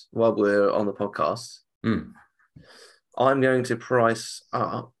interest while we're on the podcast. I'm going to price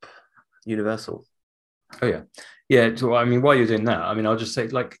up Universal. Oh yeah. So, I mean, while you're doing that, I mean, I'll just say,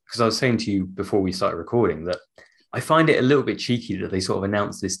 like, because I was saying to you before we started recording that I find it a little bit cheeky that they sort of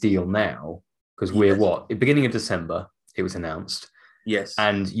announced this deal now, because we're at the beginning of December it was announced. Yes.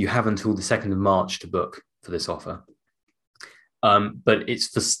 And you have until the 2nd of March to book for this offer. But it's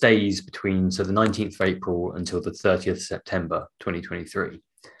for stays between the 19th of April until the 30th of September 2023.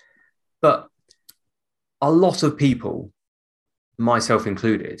 But a lot of people, myself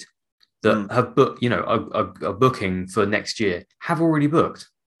included, that have booked, are booking for next year, have already booked.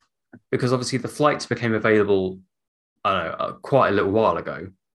 Because obviously the flights became available, I don't know, quite a little while ago.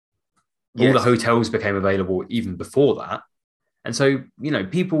 Yes. All the hotels became available even before that. And so, a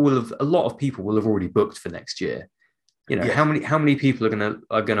lot of people will have already booked for next year. How many people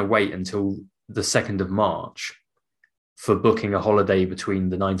are gonna wait until the 2nd of March for booking a holiday between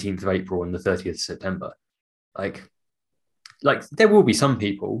the 19th of April and the 30th of September? Like there will be some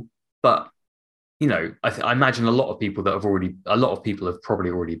people, but I imagine a lot of people have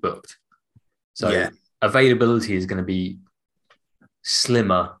probably already booked. So availability is going to be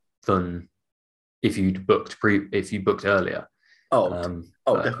slimmer than if you booked earlier.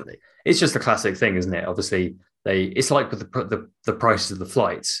 Definitely. It's just a classic thing, isn't it? Obviously, it's like with the prices of the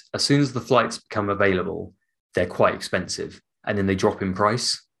flights. As soon as the flights become available, they're quite expensive, and then they drop in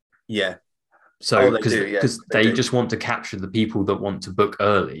price. Yeah. So They because do, yeah, they do. just want to capture the people that want to book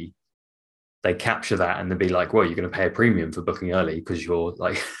early, they capture that and they'll be like, well, you're going to pay a premium for booking early because you're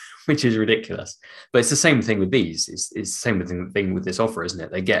like, which is ridiculous. But it's the same thing with these. It's the same thing with this offer, isn't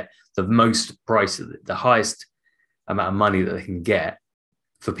it? They get the most price, the highest amount of money that they can get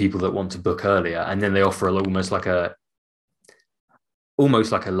for people that want to book earlier, and then they offer almost like a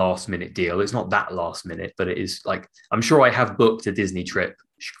last minute deal. It's not that last minute, but it is like, I'm sure I have booked a Disney trip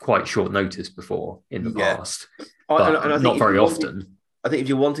quite short notice before in the past, but and I think not very often. I think if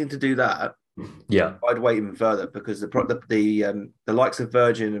you're wanting to do that, yeah, I'd wait even further, because the likes of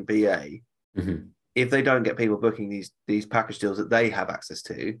Virgin and BA, if they don't get people booking these package deals that they have access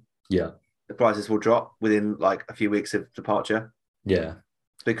to, the prices will drop within like a few weeks of departure. Yeah,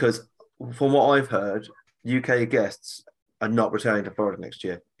 because from what I've heard, UK guests are not returning to Florida next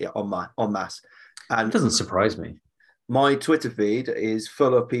year. Yeah, en masse. And it doesn't surprise me. My Twitter feed is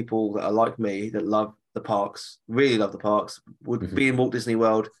full of people that are like me, that love the parks, really love the parks, would be in Walt Disney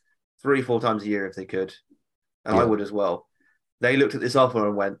World 3-4 times a year if they could. And I would as well. They looked at this offer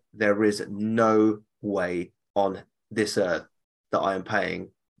and went, there is no way on this earth that I am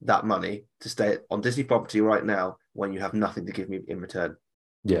paying that money to stay on Disney property right now when you have nothing to give me in return.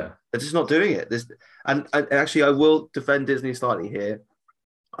 Yeah. They're just not doing it. And actually, I will defend Disney slightly here.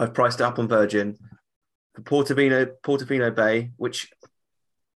 I've priced it up on Virgin for Portofino Bay, which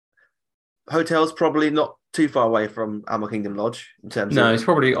hotel's probably not too far away from Animal Kingdom Lodge in terms of... No, it's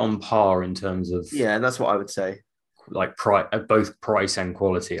probably on par in terms of... Yeah, and that's what I would say. Like both price and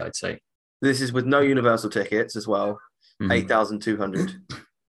quality, I'd say. This is with no Universal tickets as well, 8,200.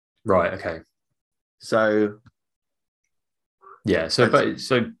 Right, okay. So... Yeah, so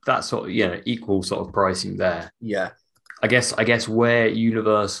that's sort of equal sort of pricing there. Yeah, I guess where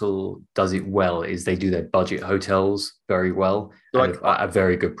Universal does it well is they do their budget hotels very well, at a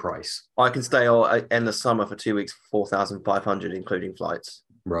very good price. I can stay in the summer for 2 weeks for 4,500, including flights.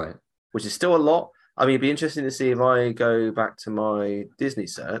 Right, which is still a lot. I mean, it'd be interesting to see if I go back to my Disney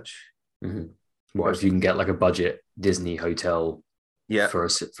search. What if you can get like a budget Disney hotel? Yeah, for a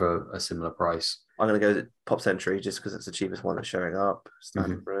similar price. I'm going to go to Pop Century just because it's the cheapest one that's showing up.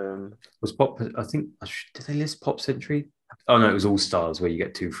 Standard room. Was Pop? I think did they list Pop Century? Oh no, it was All Stars where you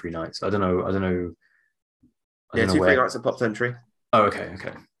get 2 free nights. I don't know. Yeah, 2 free nights at Pop Century. Oh, okay.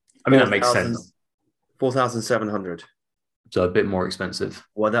 I mean, that makes sense. 4,700. So a bit more expensive.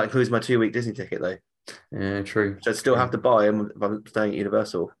 Well, that includes my 2-week Disney ticket though. Yeah, true. Which I still have to buy if I'm staying at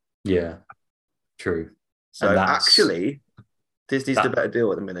Universal. Yeah, true. So actually, Disney's the better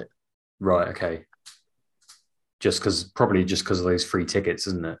deal at the minute. Right. Okay. Probably just because of those free tickets,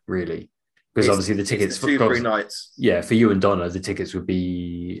 isn't it? Really, because obviously the tickets for 2 free nights. Yeah, for you and Donna, the tickets would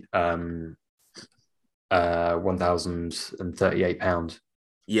be £1,038.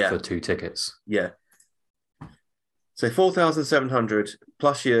 Yeah, for 2 tickets. Yeah. So 4,700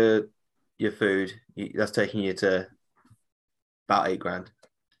 plus your food. That's taking you to about $8,000.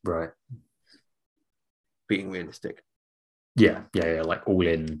 Right. Being realistic. Yeah, like all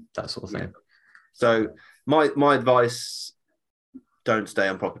in, that sort of thing. Yeah. So my advice, don't stay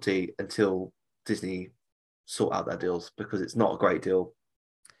on property until Disney sort out their deals, because it's not a great deal.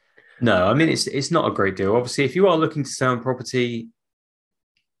 No, I mean, it's not a great deal. Obviously, if you are looking to sell on property,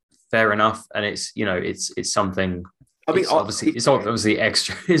 fair enough. And it's something, I mean, it's obviously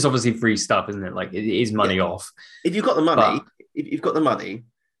extra. It's obviously free stuff, isn't it? Like it is money off. If you've got the money, if you've got the money,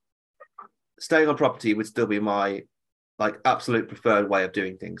 staying on property would still be my absolute preferred way of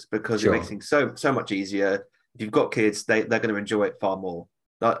doing things, because it makes things so much easier. If you've got kids, they're going to enjoy it far more.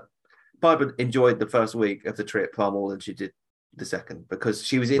 Like Barbara enjoyed the first week of the trip far more than she did the second, because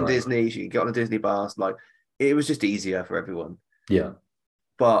she was in Disney. She could get on a Disney bus. Like it was just easier for everyone. Yeah,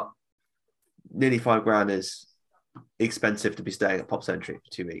 but nearly $5,000 is expensive to be staying at Pop Century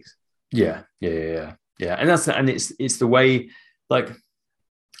for 2 weeks. Yeah. And it's the way, like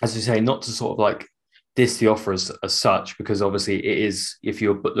as you say, not to sort of like diss the offer as such, because obviously it is, if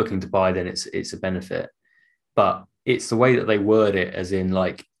you're looking to buy, then it's a benefit, but it's the way that they word it, as in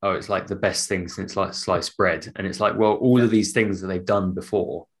like, oh, it's like the best thing since like sliced bread. And it's like, well, all of these things that they've done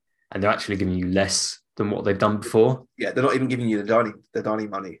before, and they're actually giving you less than what they've done before. Yeah, they're not even giving you the dining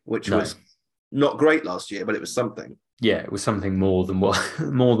money, which was not great last year, but it was something. Yeah, it was something more than what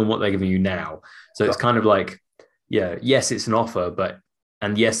they're giving you now. So it's kind of like, yes, it's an offer,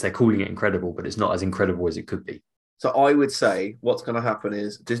 and yes, they're calling it incredible, but it's not as incredible as it could be. So I would say what's going to happen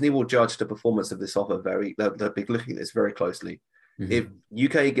is Disney will judge the performance of this offer they'll be looking at this very closely. Mm-hmm. If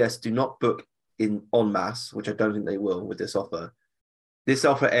UK guests do not book in en masse, which I don't think they will with this offer. This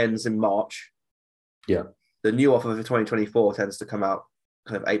offer ends in March. Yeah. The new offer for 2024 tends to come out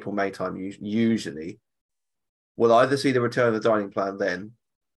kind of April, May time usually. We'll either see the return of the dining plan then,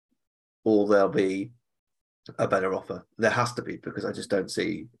 or there'll be a better offer. There has to be, because I just don't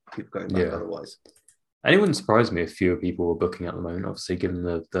see people going back otherwise. And it wouldn't surprise me if fewer people were booking at the moment, obviously, given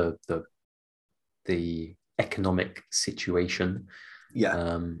the economic situation,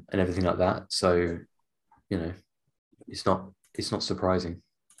 and everything like that. So, it's not surprising.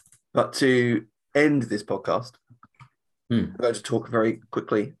 But to end this podcast, I'm going to talk very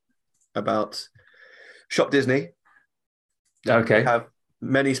quickly about Shop Disney. Okay. We have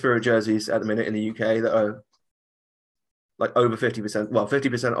many Spirit jerseys at the minute in the UK that are like over 50%,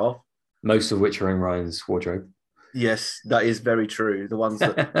 50% off. Most of which are in Ryan's wardrobe. Yes, that is very true. The ones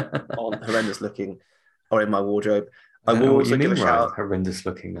that aren't horrendous looking are in my wardrobe. I will also give a shout out. Horrendous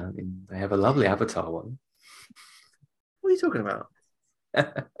looking. I mean, they have a lovely Avatar one. What are you talking about?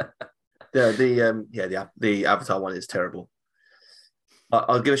 The Avatar one is terrible.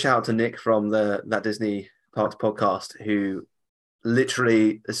 I'll give a shout out to Nick from That Disney Parks podcast, who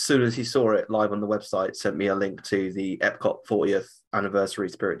literally, as soon as he saw it live on the website, sent me a link to the Epcot 40th anniversary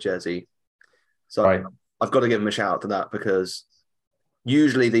Spirit jersey. So I've got to give him a shout out to that, because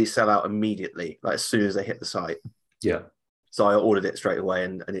usually these sell out immediately, like as soon as they hit the site. Yeah. So I ordered it straight away,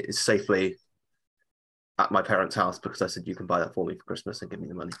 and it is safely at my parents' house, because I said, you can buy that for me for Christmas and give me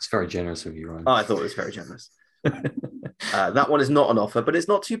the money. It's very generous of you, Ryan. I thought it was very generous. That one is not on offer, but it's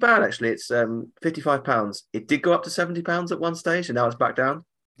not too bad, actually. It's £55. It did go up to £70 at one stage, and now it's back down.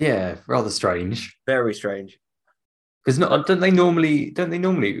 Yeah, rather strange. Very strange. Because don't they normally?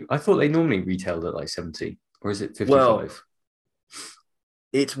 I thought they normally retailed at like 70, or is it 55? Well,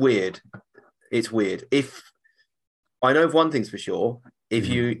 it's weird. If I know of one thing's for sure, if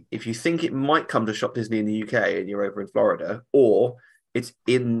you think it might come to Shop Disney in the UK and you're over in Florida, or it's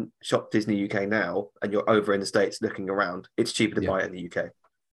in Shop Disney UK now and you're over in the States looking around, it's cheaper to buy it in the UK.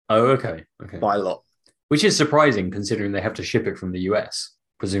 Oh, okay. By a lot. Which is surprising, considering they have to ship it from the US.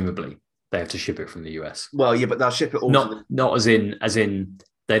 Presumably, they have to ship it from the US. Well, yeah, but they'll ship it all. Not as in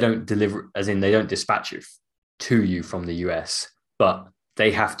they don't deliver, as in they don't dispatch it to you from the US, but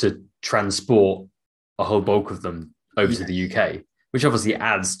they have to transport a whole bulk of them over to the UK, which obviously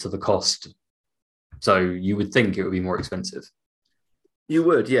adds to the cost. So you would think it would be more expensive. You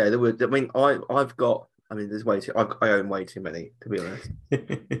would, yeah, there would. I mean, there's way too. I own way too many, to be honest.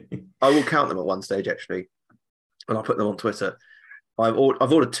 I will count them at one stage, actually, and I'll put them on Twitter. I've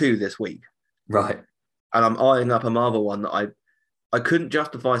ordered 2 this week, right? And I'm eyeing up a Marvel one that I couldn't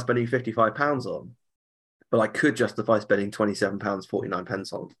justify spending £55 on, but I could justify spending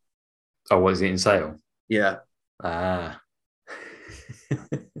 £27.49 on. Oh, was it in sale? Yeah.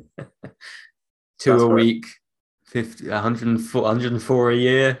 2 a week, 104 a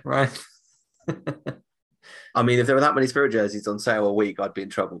year, right? I mean, if there were that many Spirit jerseys on sale a week, I'd be in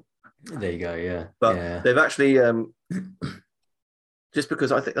trouble. There you go, yeah. But they've actually, just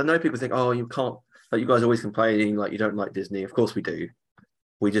because I know people think, oh, you can't, like, you guys are always complaining, like, you don't like Disney. Of course we do.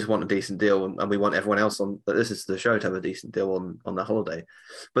 We just want a decent deal, and we want everyone else on, but this is the show to have a decent deal on the holiday.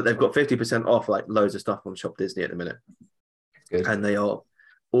 But they've got 50% off, like, loads of stuff on Shop Disney at the minute. Good. And they are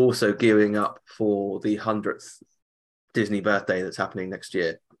also gearing up for the 100th Disney birthday that's happening next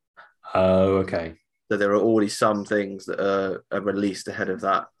year. Oh, okay. So there are already some things that are released ahead of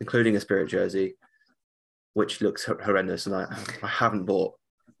that, including a Spirit jersey, which looks horrendous, and I haven't bought.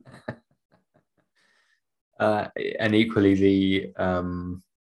 And equally, the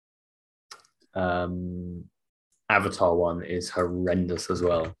Avatar one is horrendous as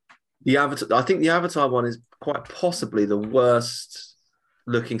well. I think the Avatar one is quite possibly the worst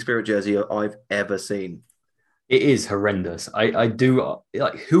looking Spirit jersey I've ever seen. It is horrendous. I do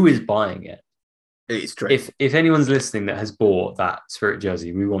like, who is buying it? It's dreadful. If anyone's listening that has bought that Spirit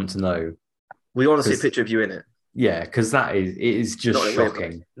jersey, we want to know. We want to see a picture of you in it. Yeah, because it is just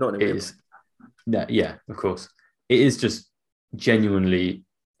shocking. Not in a weird way. Yeah, of course. It is just genuinely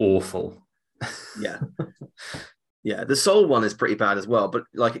awful. Yeah. Yeah, the Soul one is pretty bad as well, but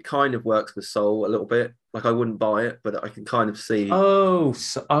like, it kind of works with Soul a little bit. Like, I wouldn't buy it, but I can kind of see. Oh,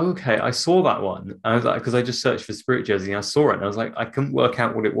 okay. I saw that one. I was like, because I just searched for Spirit jersey and I saw it, and I was like, I couldn't work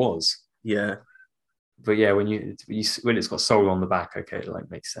out what it was. Yeah. But yeah, when it's got Soul on the back, okay, it like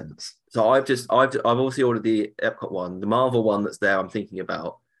makes sense. So I've obviously ordered the Epcot one, the Marvel one that's there. I'm thinking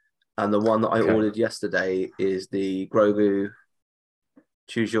about, and the one that I ordered yesterday is the Grogu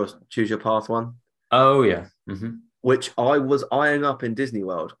Choose Your Path one. Oh yeah. Mm-hmm. Which I was eyeing up in Disney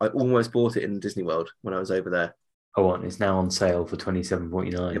World. I almost bought it in Disney World when I was over there. Oh, and it's now on sale for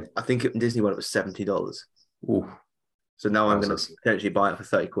 $27.49. I think Disney World it was $70. Ooh, So now I'm going Wowzers. to potentially buy it for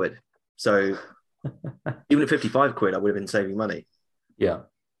 30 quid. So even at 55 quid, I would have been saving money. yeah.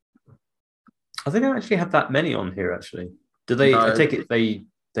 I think I actually have that many on here. Actually, do they? No. I take it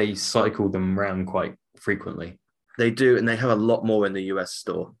they cycle them around quite frequently. They do, and they have a lot more in the US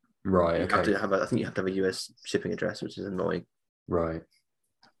store. Right. You have Okay. to have I think you have to have a US shipping address, which is annoying. Right.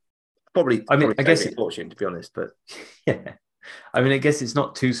 Probably, I mean, probably I guess saving a fortune, to be honest. But Yeah. I mean, I guess it's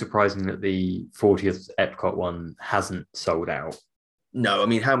not too surprising that the 40th Epcot one hasn't sold out no, I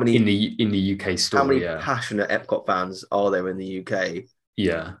mean, how many in the UK store. how many Yeah. passionate Epcot fans are there in the UK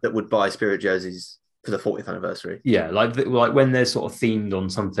Yeah. that would buy Spirit jerseys for the 40th anniversary? Yeah, like when they're sort of themed on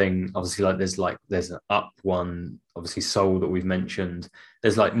something, obviously there's an Up one, obviously Soul that we've mentioned.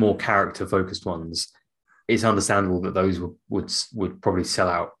 There's like more character focused ones. It's understandable that those would probably sell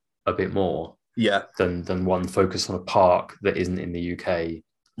out a bit more Yeah, than one focused on a park that isn't in the UK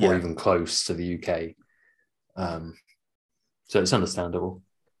or Yeah. even close to the UK. So it's understandable.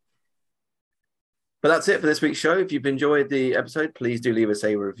 but that's it for this week's show. If you've enjoyed the episode, please do leave us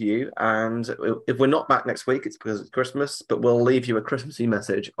a review. And if we're not back next week, it's because it's Christmas, but we'll leave you a Christmassy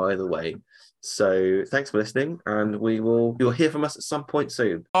message either way. So thanks for listening, and you'll hear from us at some point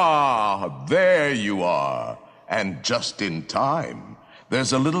soon. Ah, there you are. And just in time.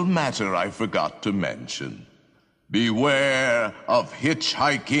 There's a little matter I forgot to mention. Beware of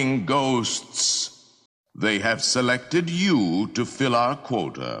hitchhiking ghosts. They have selected you to fill our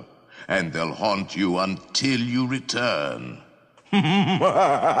quota, and they'll haunt you until you return.